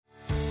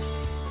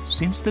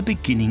Since the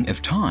beginning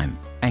of time,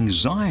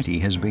 anxiety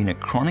has been a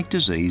chronic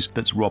disease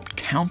that's robbed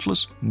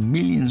countless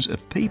millions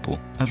of people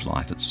of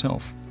life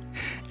itself.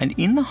 And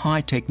in the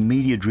high-tech,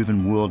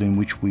 media-driven world in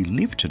which we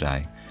live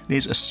today,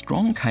 there's a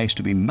strong case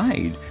to be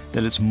made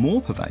that it's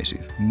more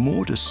pervasive,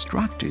 more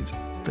destructive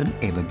than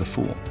ever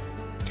before.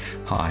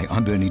 Hi,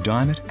 I'm Bernie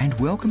Diamond, and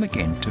welcome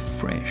again to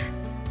Fresh.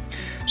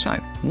 So,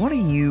 what are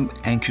you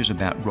anxious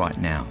about right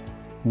now?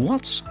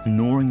 What's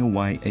gnawing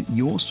away at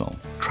your soul,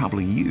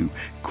 troubling you,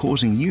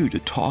 causing you to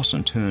toss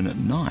and turn at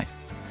night?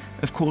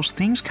 Of course,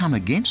 things come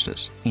against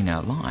us in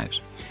our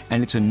lives,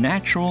 and it's a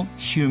natural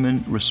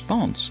human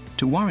response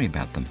to worry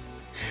about them.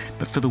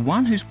 But for the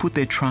one who's put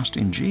their trust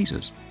in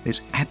Jesus,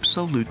 there's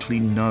absolutely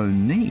no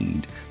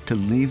need to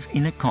live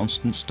in a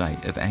constant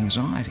state of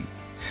anxiety.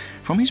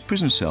 From his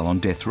prison cell on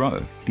death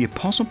row, the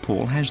Apostle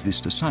Paul has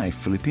this to say,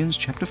 Philippians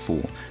chapter 4,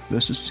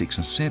 verses 6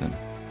 and 7.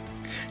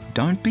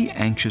 Don't be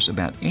anxious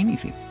about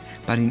anything,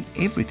 but in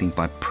everything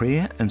by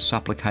prayer and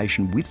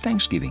supplication with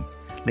thanksgiving,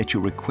 let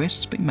your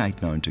requests be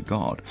made known to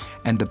God,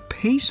 and the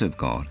peace of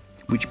God,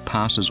 which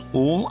passes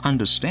all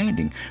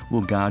understanding, will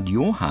guard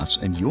your hearts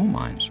and your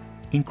minds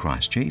in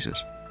Christ Jesus.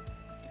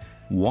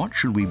 What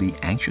should we be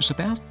anxious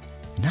about?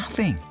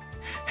 Nothing.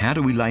 How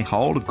do we lay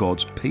hold of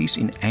God's peace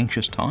in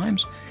anxious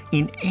times?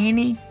 In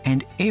any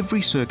and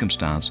every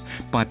circumstance,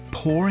 by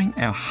pouring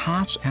our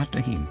hearts out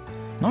to Him,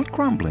 not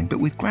grumbling, but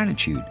with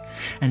gratitude,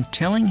 and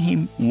telling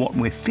Him what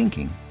we're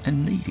thinking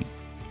and needing.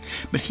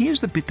 But here's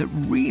the bit that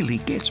really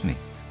gets me,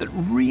 that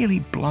really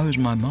blows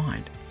my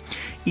mind.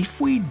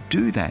 If we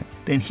do that,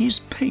 then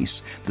His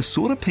peace, the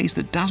sort of peace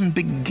that doesn't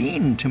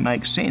begin to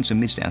make sense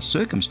amidst our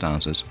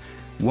circumstances,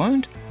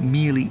 won't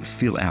merely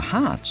fill our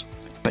hearts,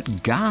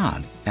 but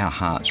guard our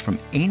hearts from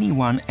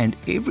anyone and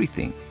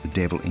everything, the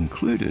devil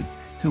included,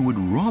 who would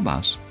rob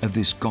us of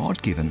this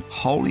God-given,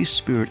 Holy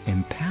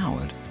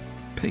Spirit-empowered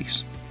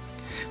peace.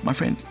 My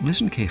friend,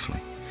 listen carefully.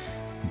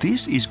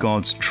 This is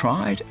God's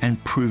tried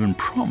and proven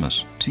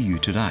promise to you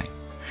today,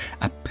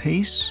 a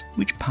peace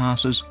which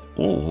passes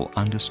all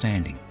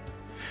understanding.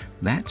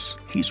 That's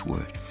His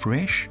word,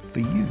 fresh for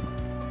you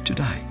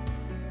today.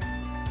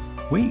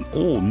 We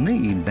all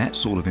need that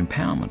sort of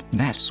empowerment,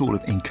 that sort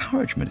of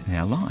encouragement in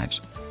our lives.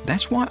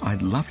 That's why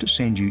I'd love to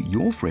send you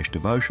your Fresh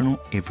Devotional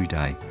every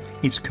day.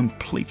 It's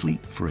completely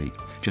free.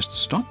 Just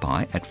stop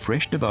by at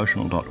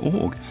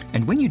freshdevotional.org,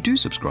 and when you do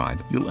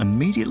subscribe, you'll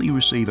immediately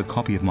receive a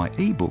copy of my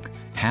ebook,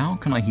 How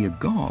Can I Hear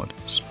God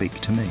Speak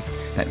to Me?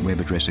 That web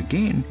address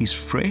again is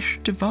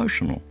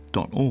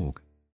freshdevotional.org.